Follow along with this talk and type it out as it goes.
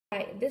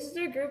Hi, this is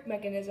our group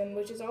mechanism,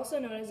 which is also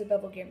known as a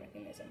bevel gear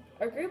mechanism.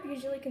 Our group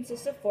usually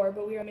consists of 4,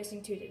 but we are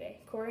missing 2 today.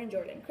 Cora and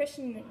Jordan,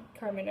 Christian and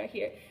Carmen are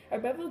here. Our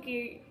bevel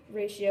gear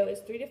ratio is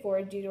 3 to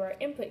 4 due to our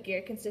input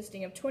gear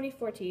consisting of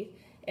 24 teeth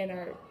and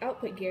our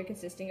output gear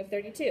consisting of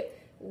 32.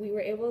 We were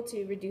able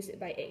to reduce it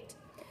by 8.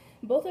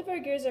 Both of our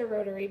gears are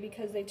rotary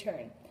because they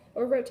turn,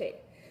 or rotate.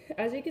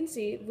 As you can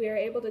see, we are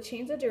able to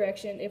change the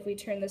direction if we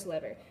turn this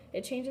lever.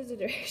 It changes the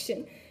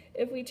direction.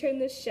 If we turn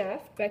this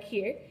shaft back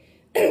here,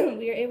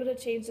 we are able to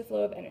change the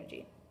flow of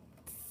energy.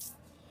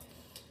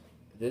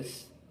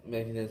 This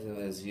mechanism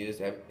is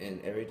used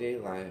in everyday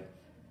life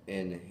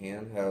in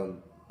handheld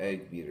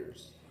egg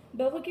beaters.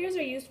 Bevel gears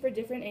are used for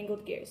different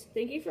angled gears.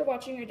 Thank you for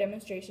watching our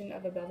demonstration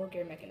of a bevel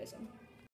gear mechanism.